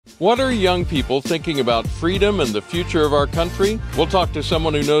What are young people thinking about freedom and the future of our country? We'll talk to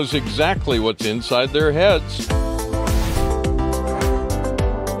someone who knows exactly what's inside their heads.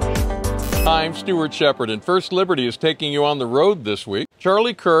 Hi, I'm Stuart Shepard, and First Liberty is taking you on the road this week.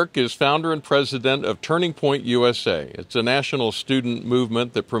 Charlie Kirk is founder and president of Turning Point USA. It's a national student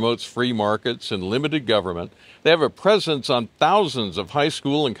movement that promotes free markets and limited government. They have a presence on thousands of high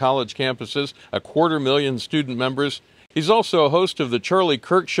school and college campuses, 250,000 student members. He's also a host of the Charlie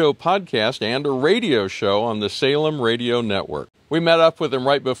Kirk Show podcast and a radio show on the Salem Radio Network. We met up with him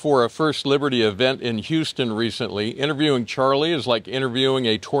right before a First Liberty event in Houston recently. Interviewing Charlie is like interviewing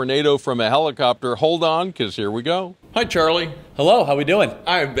a tornado from a helicopter. Hold on, because here we go. Hi, Charlie. Hello, how we doing?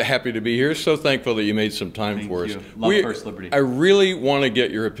 I'm happy to be here. So thankful that you made some time for us. Love First Liberty. I really want to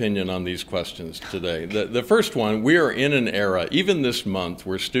get your opinion on these questions today. The first one, we are in an era, even this month,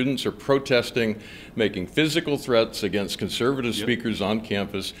 where students are protesting, making physical threats against conservative speakers on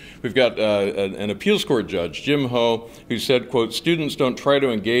campus. We've got an appeals court judge, Jim Ho, who said, quote, students don't try to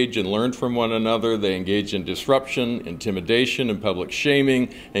engage and learn from one another. They engage in disruption, intimidation, and public shaming.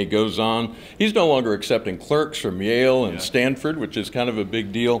 And he goes on. He's no longer accepting clerks from Yale and Stanford, which is kind of a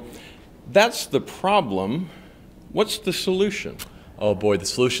big deal. That's the problem. What's the solution? Oh boy, the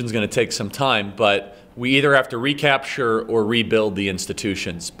solution's going to take some time, but we either have to recapture or rebuild the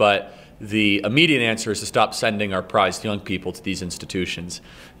institutions. But the immediate answer is to stop sending our prized young people to these institutions.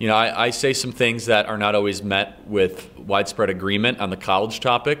 You know, I say some things that are not always met with widespread agreement on the college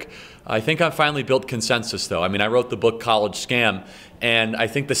topic. I think I've finally built consensus, though. I mean, I wrote the book College Scam, and I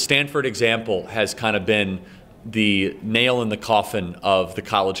think the Stanford example has kind of been the nail in the coffin of the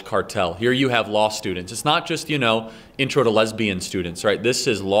college cartel. Here you have law students. It's not just, you know, intro to lesbian students, right? This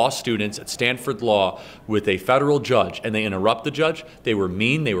is law students at Stanford Law with a federal judge, and they interrupt the judge. They were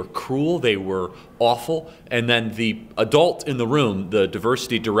mean, they were cruel, they were awful, and then the adult in the room, the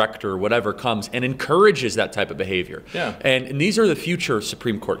diversity director or whatever, comes and encourages that type of behavior. Yeah. And these are the future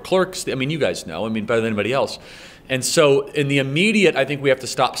Supreme Court clerks. I mean, you guys know, I mean, better than anybody else. And so in the immediate, I think we have to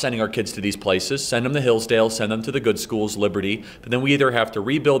stop sending our kids to these places, send them to Hillsdale, send them to the good schools, Liberty, but then we either have to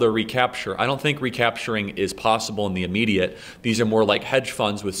rebuild or recapture. I don't think recapturing is possible in the immediate. These are more like hedge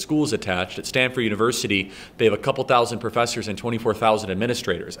funds with schools attached. At Stanford University, they have a couple thousand professors and 24,000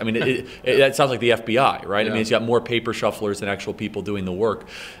 administrators. I mean, that sounds like the FBI, right? Yeah. I mean, it's got more paper shufflers than actual people doing the work.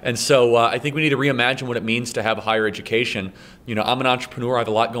 And so I think we need to reimagine what it means to have a higher education. You know, I'm an entrepreneur, I have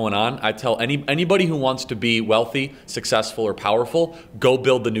a lot going on. I tell anybody who wants to be wealthy, successful, or powerful, go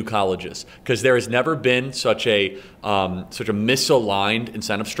build the new colleges, because there has never been such a misaligned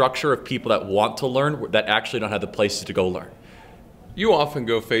incentive structure of people that want to learn that actually don't have the places to go learn. You often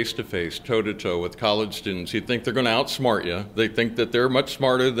go face-to-face, toe-to-toe with college students. You think they're going to outsmart you. They think that they're much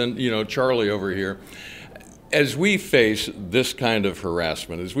smarter than, you know, Charlie over here. As we face this kind of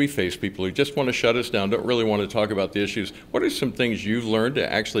harassment, as we face people who just want to shut us down, don't really want to talk about the issues, what are some things you've learned to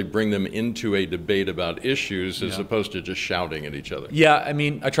actually bring them into a debate about issues as opposed to just shouting at each other? Yeah, I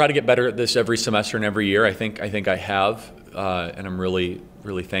mean, I try to get better at this every semester and every year. I think I have, and I'm really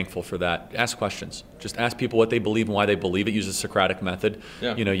thankful for that. Ask questions. Just ask people what they believe and why they believe it. Use the Socratic method.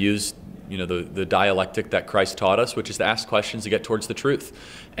 Yeah. You know, use the dialectic that Christ taught us, which is to ask questions to get towards the truth.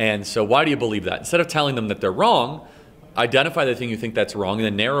 And so why do you believe that? Instead of telling them that they're wrong, identify the thing you think that's wrong and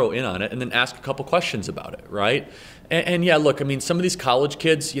then narrow in on it and then ask a couple questions about it, right? And yeah, look, I mean, some of these college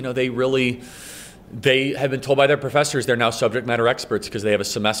kids, you know, they have been told by their professors they're now subject matter experts because they have a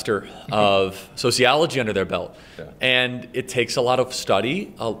semester of sociology under their belt. Yeah. And it takes a lot of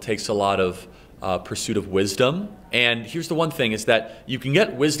study, it takes a lot of pursuit of wisdom. And here's the one thing is that you can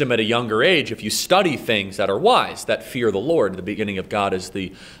get wisdom at a younger age if you study things that are wise, that fear the Lord. The beginning of God is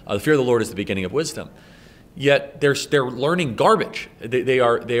the fear of the Lord is the beginning of wisdom. Yet they're learning garbage. They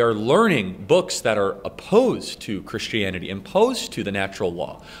are learning books that are opposed to Christianity, opposed to the natural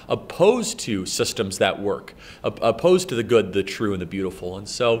law, opposed to systems that work, opposed to the good, the true, and the beautiful. And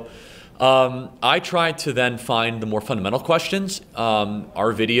so I try to then find the more fundamental questions.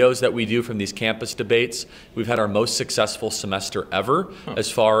 Our videos that we do from these campus debates, we've had our most successful semester ever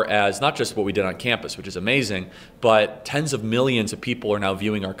as far as not just what we did on campus, which is amazing, but tens of millions of people are now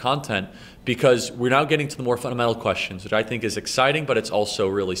viewing our content because we're now getting to the more fundamental questions, which I think is exciting, but it's also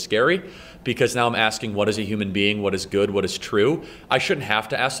really scary because now I'm asking what is a human being, what is good, what is true. I shouldn't have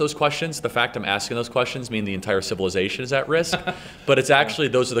to ask those questions. The fact I'm asking those questions means the entire civilization is at risk, but it's actually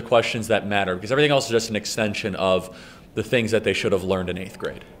those are the questions that matter because everything else is just an extension of the things that they should have learned in 8th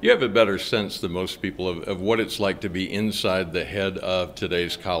grade. You have a better sense than most people of what it's like to be inside the head of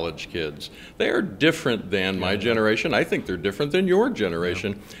today's college kids. They are different than my generation. I think they're different than your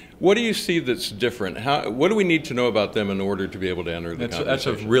generation. What do you see that's different? What do we need to know about them in order to be able to enter the conversation? That's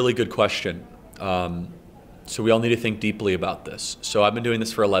a really good question. So we all need to think deeply about this. So I've been doing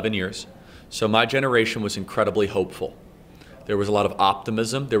this for 11 years. So my generation was incredibly hopeful. There was a lot of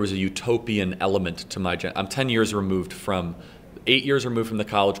optimism. There was a utopian element to my I'm 10 years removed from, 8 years removed from the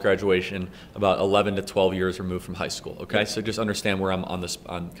college graduation, about 11 to 12 years removed from high school, okay? So just understand where I'm on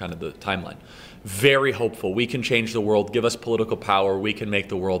kind of the timeline. Very hopeful. We can change the world, give us political power, we can make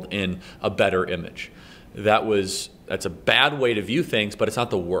the world in a better image. That's a bad way to view things, but it's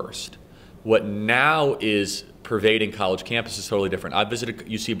not the worst. What now is pervading college campus is totally different. I've visited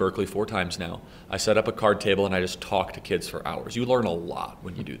UC Berkeley 4 times now. I set up a card table and I just talk to kids for hours. You learn a lot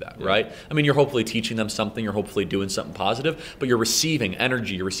when you do that, right? I mean, you're hopefully teaching them something, you're hopefully doing something positive, but you're receiving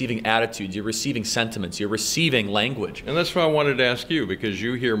energy, you're receiving attitudes, you're receiving sentiments, you're receiving language. And that's why I wanted to ask you, because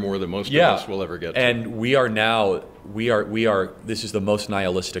you hear more than most of us will ever get to. And this is the most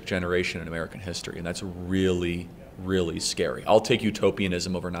nihilistic generation in American history, and that's really, really scary. I'll take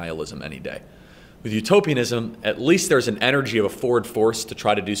utopianism over nihilism any day. With utopianism, at least there's an energy of a forward force to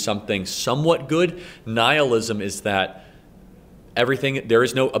try to do something somewhat good. Nihilism is that there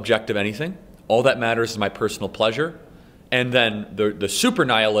is no objective anything. All that matters is my personal pleasure. And then the super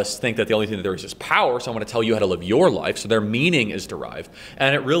nihilists think that the only thing that there is power, so I'm going to tell you how to live your life, so their meaning is derived.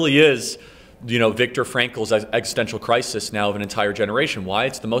 And it really is, Viktor Frankl's existential crisis now of an entire generation. Why?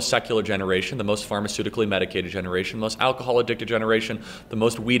 It's the most secular generation, the most pharmaceutically medicated generation, the most alcohol-addicted generation, the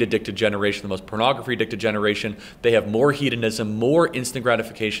most weed-addicted generation, the most pornography-addicted generation. They have more hedonism, more instant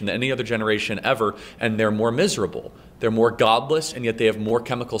gratification than any other generation ever, and they're more miserable. They're more godless, and yet they have more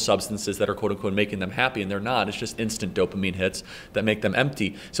chemical substances that are quote-unquote making them happy, and they're not. It's just instant dopamine hits that make them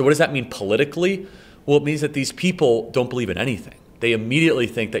empty. So what does that mean politically? Well, it means that these people don't believe in anything. They immediately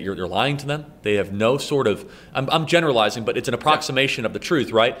think that you're lying to them. They have no sort of, I'm generalizing, but it's an approximation of the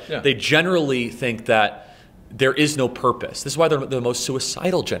truth, right? Yeah. They generally think that there is no purpose. This is why they're the most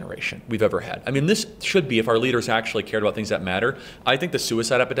suicidal generation we've ever had. I mean, this should be, if our leaders actually cared about things that matter. I think the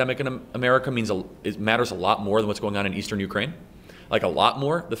suicide epidemic in America matters a lot more than what's going on in eastern Ukraine. Like a lot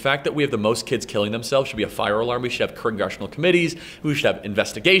more. The fact that we have the most kids killing themselves should be a fire alarm. We should have congressional committees. We should have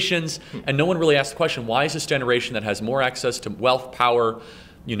investigations. And no one really asks the question, why is this generation that has more access to wealth, power,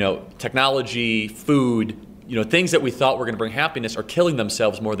 technology, food, things that we thought were going to bring happiness are killing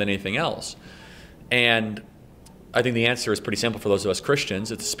themselves more than anything else? And I think the answer is pretty simple for those of us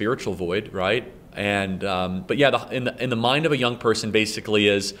Christians. It's a spiritual void, right? And but yeah, in the mind of a young person basically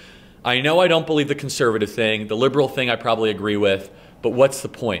is, I know I don't believe the conservative thing, the liberal thing I probably agree with, but what's the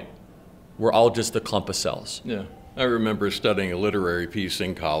point? We're all just a clump of cells. Yeah. I remember studying a literary piece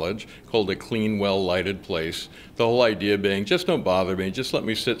in college called A Clean, Well-Lighted Place. The whole idea being, just don't bother me, just let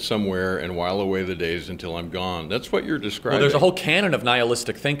me sit somewhere and while away the days until I'm gone. That's what you're describing. Well, there's a whole canon of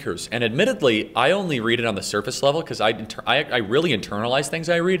nihilistic thinkers, and admittedly, I only read it on the surface level because I really internalize things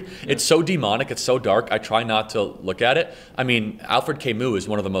I read. Yeah. It's so demonic, it's so dark, I try not to look at it. I mean, Alfred Camus is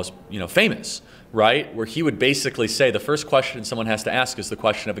one of the most famous, right? Where he would basically say the first question someone has to ask is the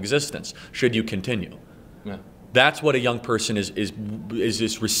question of existence. Should you continue? Yeah. That's what a young person is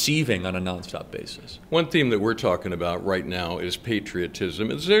receiving on a nonstop basis. One theme that we're talking about right now is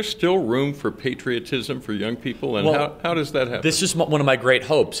patriotism. Is there still room for patriotism for young people? And how does that happen? This is one of my great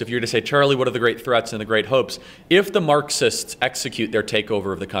hopes. If you were to say, Charlie, what are the great threats and the great hopes? If the Marxists execute their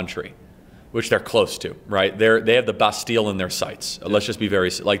takeover of the country, which they're close to, right? They have the Bastille in their sights. Yeah. Let's just be very,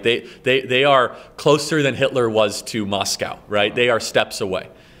 they are closer than Hitler was to Moscow, right? They are steps away.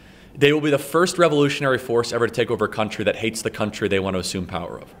 They will be the first revolutionary force ever to take over a country that hates the country they want to assume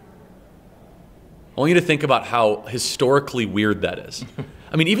power of. I want you to think about how historically weird that is.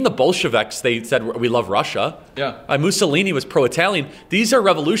 I mean, even the Bolsheviks, they said, we love Russia. Yeah. Mussolini was pro-Italian. These are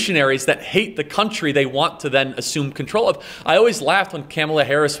revolutionaries that hate the country they want to then assume control of. I always laughed when Kamala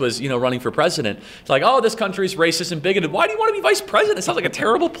Harris was, running for president. It's like, oh, this country is racist and bigoted. Why do you want to be vice president? It sounds like a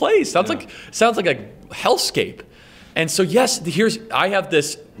terrible place. Sounds like a hellscape. And so, yes, I have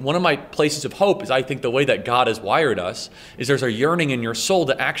this, one of my places of hope is I think the way that God has wired us is there's a yearning in your soul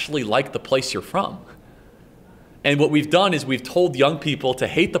to actually like the place you're from. And what we've done is we've told young people to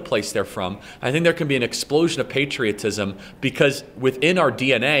hate the place they're from. I think there can be an explosion of patriotism because within our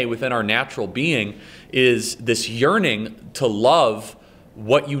DNA, within our natural being, is this yearning to love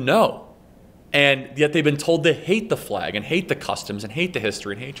what you know. And yet they've been told to hate the flag and hate the customs and hate the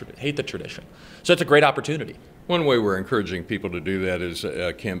history and hate the tradition. So it's a great opportunity. One way we're encouraging people to do that is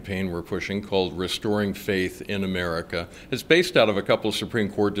a campaign we're pushing called Restoring Faith in America. It's based out of a couple of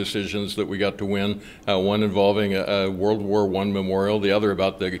Supreme Court decisions that we got to win, one involving a World War I memorial, the other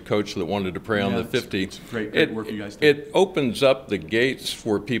about the coach that wanted to pray on the 50. It's great work you guys do. It opens up the gates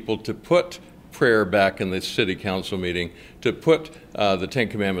for people to put prayer back in the city council meeting, to put the Ten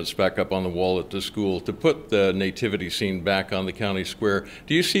Commandments back up on the wall at the school, to put the nativity scene back on the county square.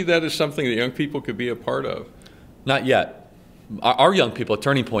 Do you see that as something that young people could be a part of? Not yet. Our young people at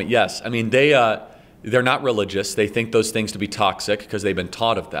Turning Point, yes. I mean, they're not religious. They think those things to be toxic because they've been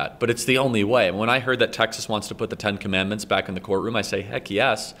taught of that. But it's the only way. And when I heard that Texas wants to put the Ten Commandments back in the courtroom, I say, heck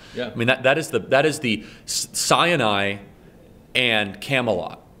yes. Yeah. I mean, that is the Sinai and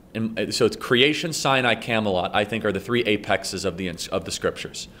Camelot. And so it's creation, Sinai, Camelot, I think, are the three apexes of the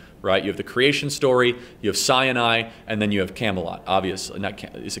scriptures. Right? You have the creation story, you have Sinai, and then you have Camelot. Obviously,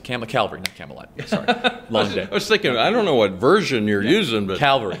 is it Calvary, not Camelot. Sorry, long day. I was thinking, I don't know what version you're using, but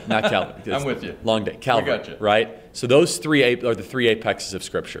Calvary, not Calvary. I'm with you. Long day, Calvary. I got you. Right? So those are the three apexes of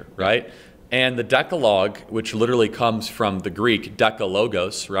Scripture, right? And the Decalogue, which literally comes from the Greek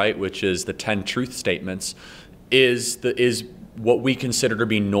Decalogos, right, which is the 10 truth statements, is what we consider to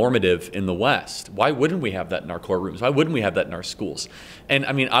be normative in the West. Why wouldn't we have that in our courtrooms? Why wouldn't we have that in our schools? And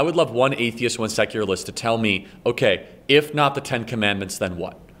I mean, I would love one atheist, one secularist to tell me, okay, if not the Ten Commandments, then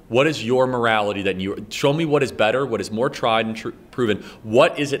what? What is your morality that you show me? What is better? What is more tried and proven?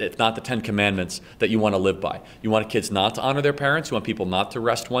 What is it, if not the Ten Commandments, that you want to live by? You want kids not to honor their parents? You want people not to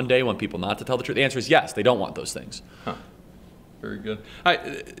rest one day? You want people not to tell the truth? The answer is yes. They don't want those things. Huh. Very good.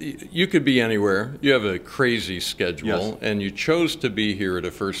 You could be anywhere. You have a crazy schedule, yes, and you chose to be here at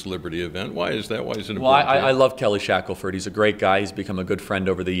a First Liberty event. Why is that? Why is it important? Well, I love Kelly Shackelford. He's a great guy. He's become a good friend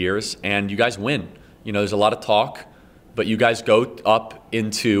over the years, and you guys win. You know, there's a lot of talk, but you guys go up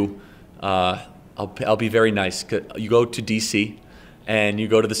into, I'll be very nice. You go to D.C., and you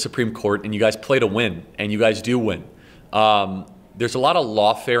go to the Supreme Court, and you guys play to win, and you guys do win. There's a lot of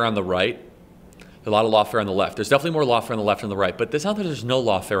lawfare on the right. A lot of lawfare on the left. There's definitely more lawfare on the left than the right, but it's not that there's no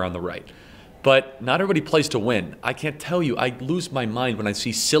lawfare on the right. But not everybody plays to win. I can't tell you, I lose my mind when I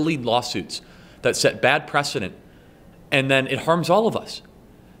see silly lawsuits that set bad precedent, and then it harms all of us.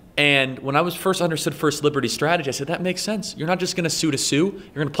 And when I was first understood First Liberty strategy, I said, that makes sense. You're not just going to sue to sue,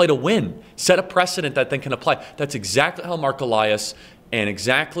 you're going to play to win. Set a precedent that then can apply. That's exactly how Mark Elias and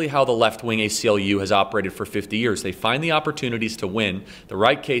exactly how the left-wing ACLU has operated for 50 years. They find the opportunities to win, the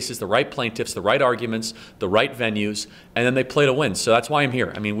right cases, the right plaintiffs, the right arguments, the right venues, and then they play to win. So that's why I'm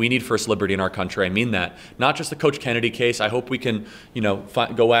here. I mean, we need First Liberty in our country. I mean that. Not just the Coach Kennedy case. I hope we can,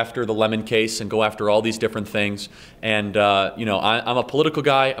 go after the Lemon case and go after all these different things. And, I'm a political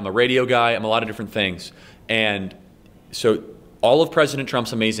guy. I'm a radio guy. I'm a lot of different things. And so all of President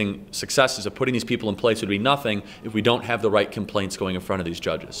Trump's amazing successes of putting these people in place would be nothing if we don't have the right complaints going in front of these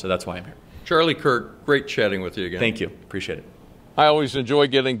judges. So that's why I'm here. Charlie Kirk, great chatting with you again. Thank you. Appreciate it. I always enjoy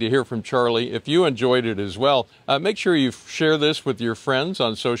getting to hear from Charlie. If you enjoyed it as well, make sure you share this with your friends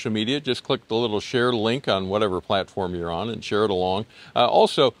on social media. Just click the little share link on whatever platform you're on and share it along.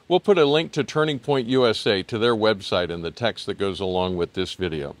 Also, we'll put a link to Turning Point USA, to their website, in the text that goes along with this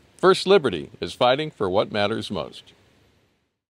video. First Liberty is fighting for what matters most.